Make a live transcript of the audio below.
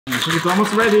think it's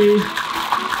almost ready.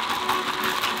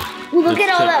 Ooh, look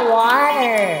at all that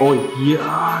water. Oh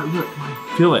yeah, look,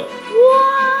 feel it.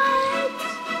 What?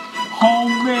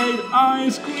 Homemade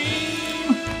ice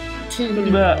cream. Look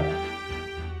at that.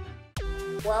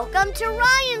 Welcome to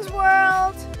Ryan's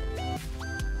World.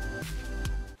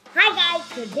 Hi guys,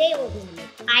 today we're going to make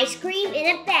ice cream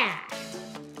in a bag.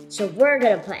 So we're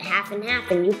going to put half and half,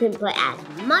 and you can put as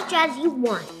much as you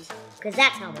want, because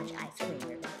that's how much ice cream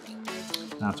we're going to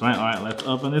make. That's right. All right, let's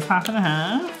open this half and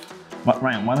half.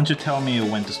 Ryan, why don't you tell me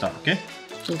when to start, okay?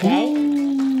 Okay.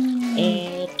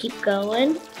 And keep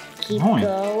going. Keep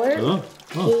going.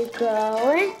 Keep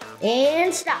going.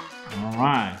 And stop. All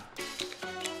right.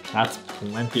 That's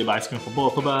plenty of ice cream for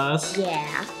both of us.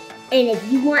 Yeah. And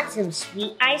if you want some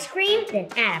sweet ice cream, then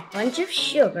add a bunch of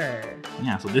sugar.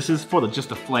 Yeah, so this is for just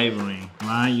the flavoring,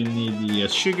 right? You need the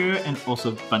sugar and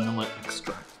also vanilla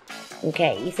extract.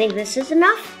 Okay, you think this is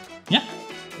enough? Yeah,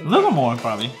 a little more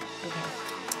probably.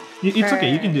 Okay. It's okay,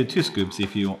 you can do 2 scoops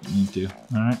if you need to,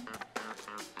 all right?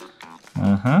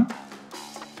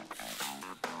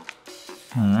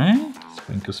 All right,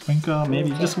 sprinkle, sprinkle,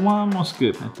 maybe just 1 more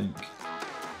scoop, I think.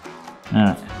 All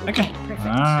right, okay. Perfect.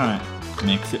 All right,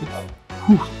 mix it.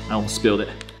 Whew, I almost spilled it.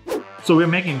 So we're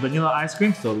making vanilla ice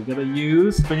cream, so we're gonna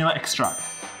use vanilla extract.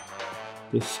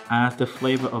 This adds the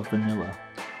flavor of vanilla.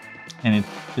 And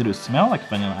it'll smell like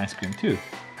vanilla ice cream too.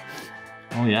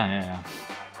 Oh yeah.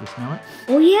 You smell it?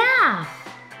 Oh yeah.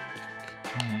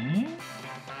 Okay.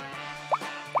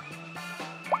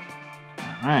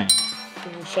 Alright.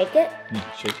 Can you shake it?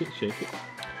 Yeah, shake it. Shake.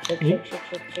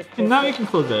 And now you can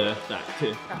close that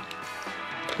too.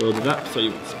 Close it up so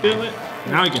you can spill it.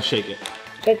 Now you can shake it.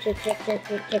 Shake.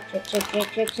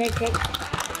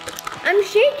 I'm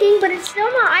shaking, but it's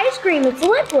still not ice cream, it's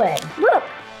liquid. Look.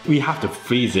 We have to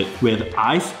freeze it with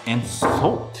ice and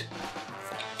salt.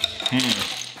 Okay.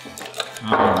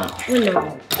 Alright.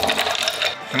 No.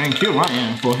 Thank you,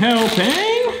 Ryan, for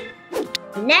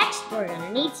helping. Next, we're gonna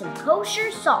need some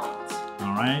kosher salt.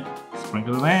 Alright,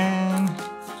 sprinkle it in.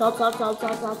 Salt.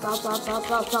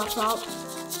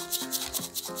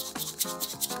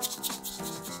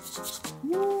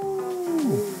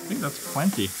 Ooh, I think that's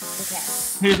plenty.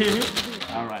 Okay.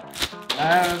 Alright,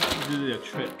 let's do the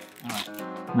trick. Alright,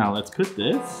 now let's put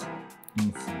this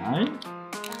inside.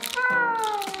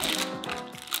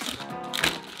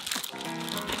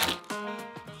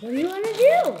 What do you want to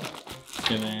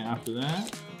do? And then after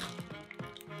that,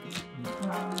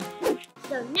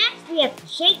 So next we have to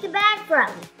shake the bag for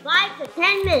at least 5 to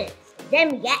 10 minutes. Then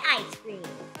we get ice cream.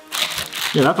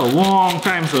 yeah, that's a long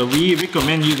time, so we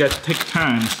recommend you guys take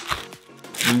turns.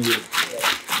 Let's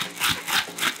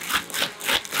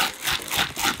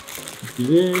do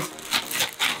this.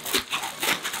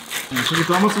 I think it's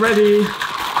almost ready.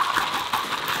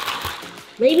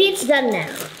 Maybe it's done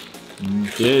now.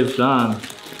 Okay, it's done.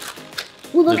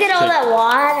 Ooh, look at all that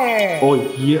water. Oh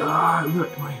yeah, look,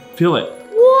 feel it.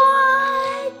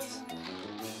 What?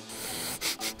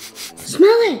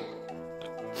 Smell it.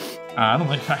 I don't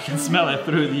think I can smell it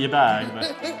through the bag,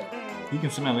 but you can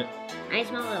smell it. I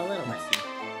smell it a little bit.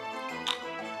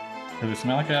 Does it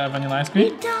smell like a vanilla ice cream?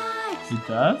 It does. It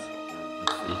does?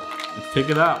 Let's see. Let's take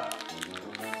it out.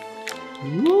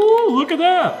 Woo, look at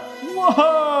that. Whoa!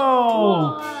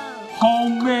 Whoa.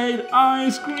 Homemade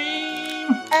ice cream.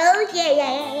 Oh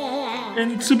yeah.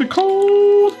 And it's super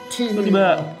cold. Look at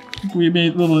that. I think we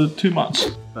made a little too much.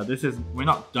 But we're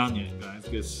not done yet, guys,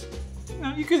 because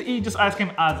you could eat just ice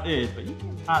cream as is, but you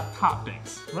can add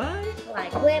toppings, right?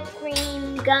 Like whipped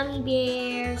cream, gummy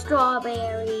bear,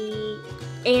 strawberry,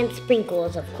 and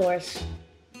sprinkles, of course.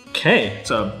 Okay,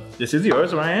 so this is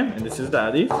yours, Ryan, and this is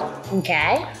Daddy's.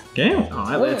 Okay. Okay, all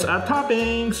right, let's add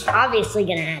toppings. Obviously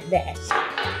gonna add this.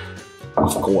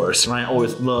 Of course, Ryan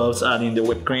always loves adding the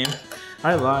whipped cream.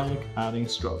 I like adding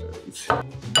strawberries.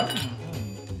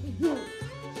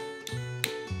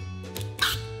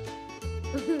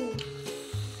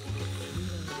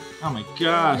 Oh my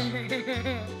gosh.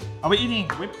 Are we eating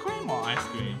whipped cream or ice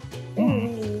cream?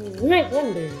 You might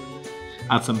wonder.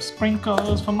 Add some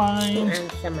sprinkles for mine.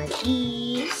 And some of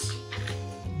these.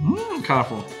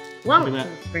 Colorful. One Look with at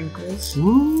some sprinkles.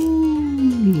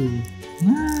 Ooh,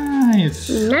 nice.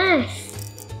 Nice.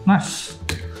 Nice.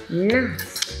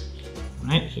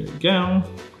 Right, here we go.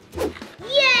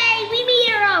 Yay! We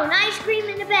made our own ice cream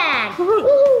in a bag.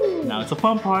 Woo! Now it's the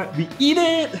fun part. We eat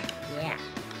it. Yeah.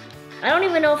 I don't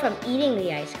even know if I'm eating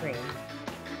the ice cream.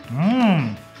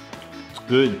 It's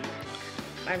good.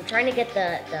 I'm trying to get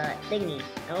the thingy.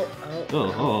 Oh.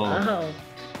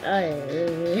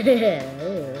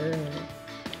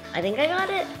 I think I got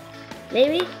it.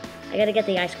 Maybe? I gotta get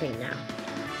the ice cream now.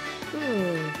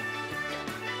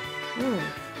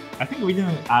 I think we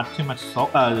didn't add too much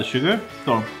salt, the sugar,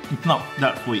 so it's not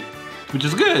that sweet. Which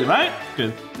is good, right?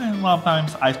 Because a lot of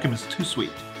times ice cream is too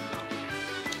sweet.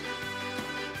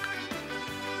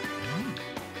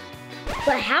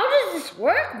 But how does this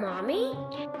work, Mommy?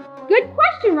 Good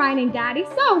question, Ryan and Daddy.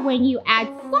 So when you add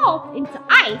salt into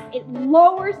ice, it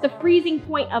lowers the freezing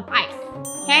point of ice,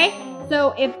 okay?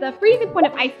 So if the freezing point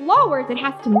of ice lowers, it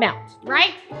has to melt,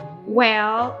 right?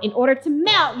 Well, in order to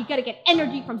melt, you gotta get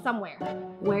energy from somewhere.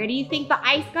 Where do you think the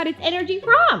ice got its energy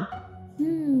from?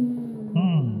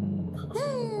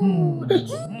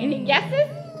 Any guesses?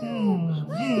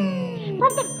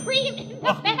 From the cream in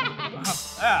the bag.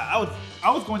 Yeah,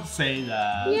 I was going to say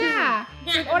that. Yeah.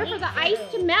 So in order for the ice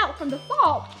to melt from the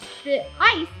salt, the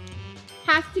ice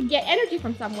has to get energy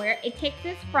from somewhere. It takes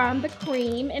this from the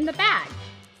cream in the bag.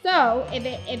 So if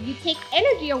you take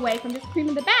energy away from this cream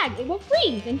in the bag, it will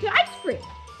freeze into ice cream.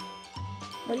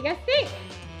 What do you guys think?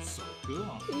 So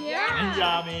cool. Yeah. And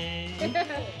yummy.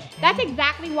 That's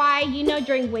exactly why,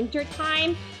 during winter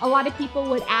time, a lot of people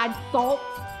would add salt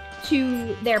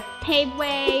to their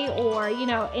paveway or,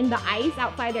 in the ice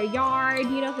outside their yard,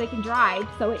 so they can drive.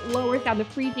 So it lowers down the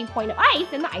freezing point of ice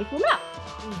and the ice will melt.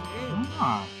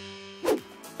 Ah.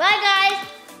 Bye, guys.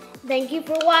 Thank you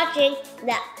for watching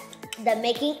the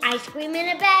making ice cream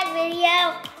in a bag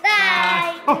video.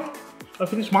 Bye. Oh, I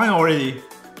finished mine already.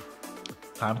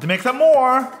 Time to make some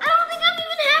more. I don't think I'm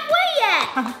even halfway yet.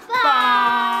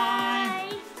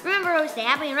 Bye. Remember to stay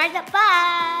happy and rise up.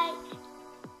 Bye.